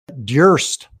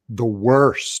Durst the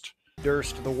worst.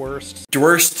 Durst the worst.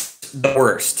 Durst the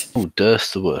worst. Oh,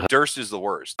 Durst the worst. Durst is the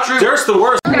worst. Durst the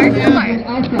worst.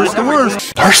 Durst the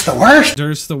worst. Durst the worst.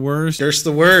 Durst the worst. Durst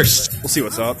the worst. We'll see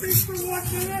what's up.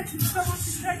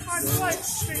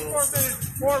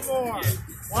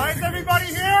 Why is everybody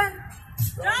here?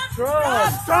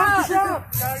 Trump!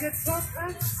 Gotta get Trump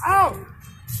out!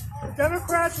 The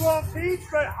Democrats will impeach,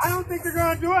 but I don't think they're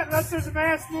going to do it unless there's a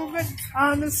mass movement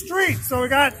on the street. So we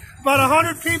got about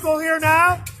 100 people here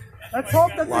now. Let's hope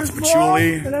that there's more,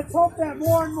 and let's hope that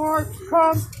more and more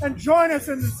come and join us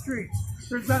in the streets.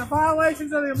 There's been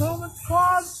violations of the Amendment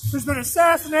Clause. There's been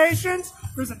assassinations.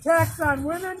 There's attacks on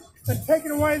women and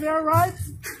taking away their rights.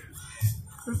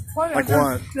 There's plenty of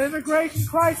the immigration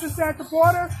crisis at the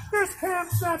border. There's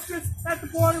camps not just at the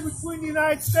border between the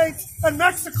United States and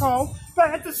Mexico,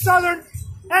 but at the southern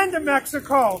end of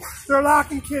Mexico. They're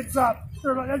locking kids up.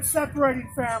 They're separating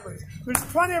families. There's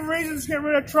plenty of reasons to get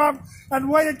rid of Trump, and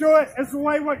the way to do it is the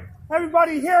way what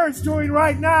everybody here is doing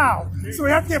right now. So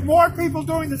we have to get more people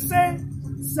doing the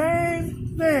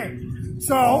same thing.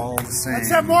 So let's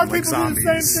have more people do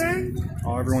the same thing.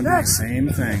 Everyone do the same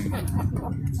thing.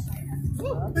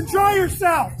 Enjoy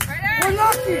yourself. We're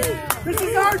lucky. This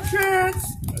is our chance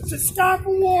to stop a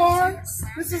war.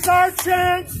 This is our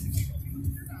chance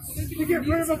to get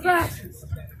rid of a fascist.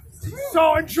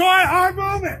 So enjoy our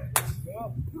movement.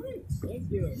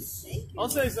 I'll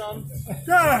say something.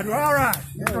 Good. Well, all right.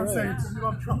 You're going to say you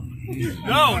love Trump.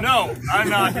 No, I'm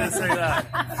not going to say that.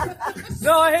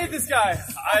 No, I hate this guy.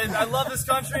 I love this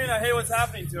country and I hate what's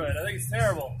happening to it. I think it's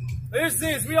terrible. But here's the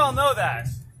thing is, we all know that.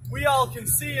 We all can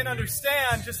see and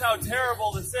understand just how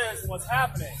terrible this is and what's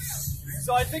happening.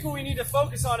 So I think what we need to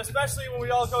focus on, especially when we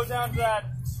all go down to that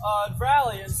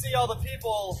rally and see all the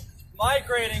people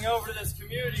migrating over to this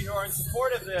community who are in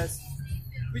support of this,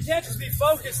 we can't just be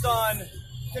focused on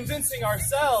convincing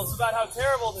ourselves about how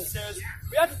terrible this is.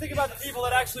 We have to think about the people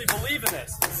that actually believe in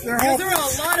this. Because there are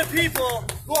a lot of people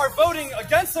who are voting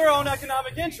against their own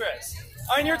economic interests.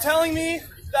 I mean, you're telling me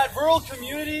that rural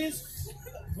communities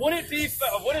wouldn't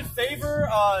favor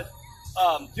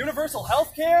universal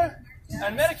health care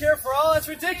and Medicare for all? That's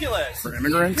ridiculous. For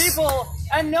immigrants? People,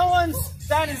 and no one's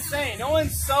that insane. No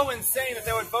one's so insane that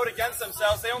they would vote against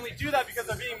themselves. They only do that because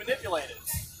they're being manipulated.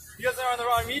 Because they're on the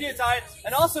wrong media side,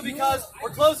 and also because we're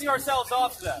closing ourselves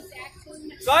off to them.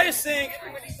 So I just think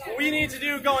what we need to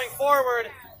do going forward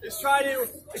is try to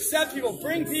accept people,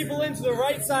 bring people into the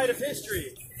right side of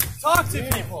history. Talk to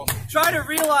people. Try to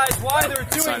realize why they're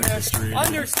doing this.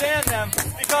 Understand them.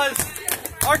 Because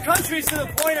our country's to the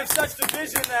point of such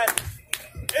division that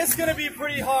it's going to be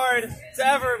pretty hard to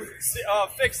ever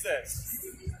fix this.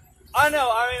 I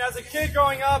know. I mean, as a kid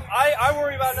growing up, I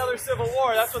worry about another civil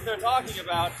war. That's what they're talking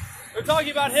about. They're talking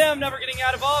about him never getting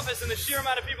out of office and the sheer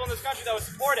amount of people in this country that would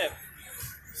support him.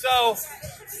 So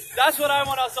that's what I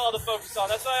want us all to focus on.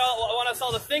 That's what I want us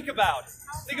all to think about.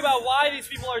 Think about why these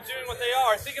people are doing what they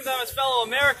are. Think of them as fellow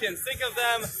Americans. Think of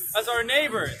them as our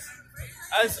neighbors,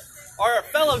 as our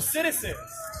fellow citizens.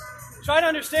 Try to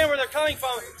understand where they're coming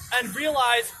from and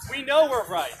realize we know we're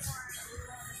right.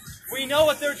 We know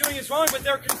what they're doing is wrong, but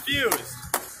they're confused.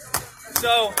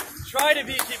 So try to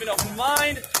keep an open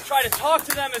mind. Try to talk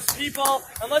to them as people,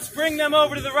 and let's bring them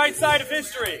over to the right side of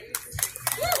history.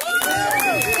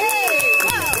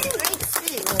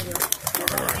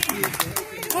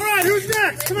 All right, who's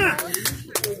next? Come on.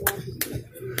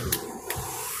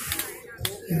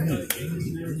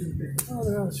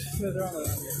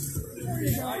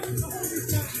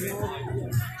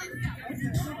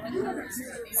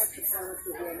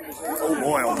 Oh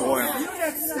boy, oh boy.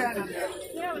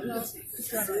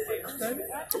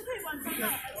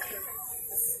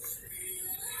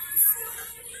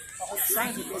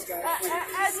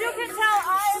 As you can tell,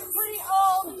 I am pretty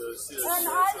old, and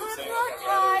I lived through a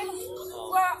time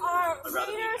where our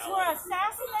leaders were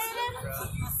assassinated,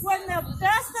 when the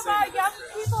best of our young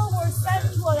people were sent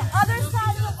to the other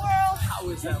side of the world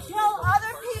to kill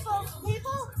other people's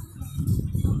people.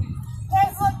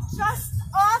 It was just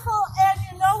awful, and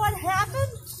you know what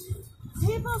happened?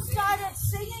 People started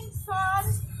singing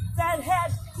songs that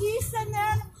had peace in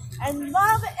them and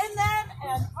love in them,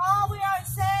 and all we are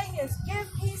saying is give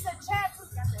peace a chance.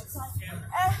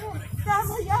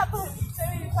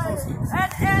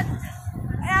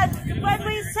 And when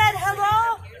we said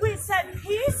hello, we said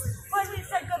peace. When we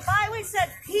said goodbye, we said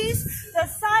peace. The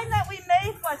sign that we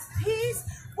made was peace.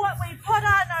 What we put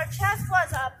on our chest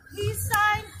was a peace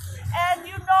sign. And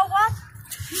you know what?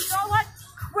 You know what?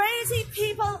 Crazy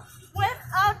people went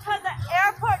out to the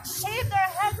airport, shaved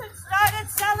their heads, and started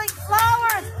selling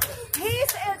flowers.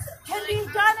 Peace can be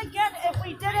done again. If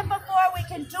we did it before, we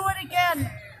can do it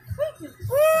again. Thank you.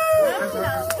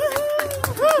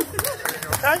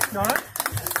 Okay, no,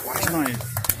 Why am I?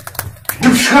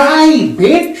 You try,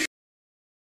 bitch!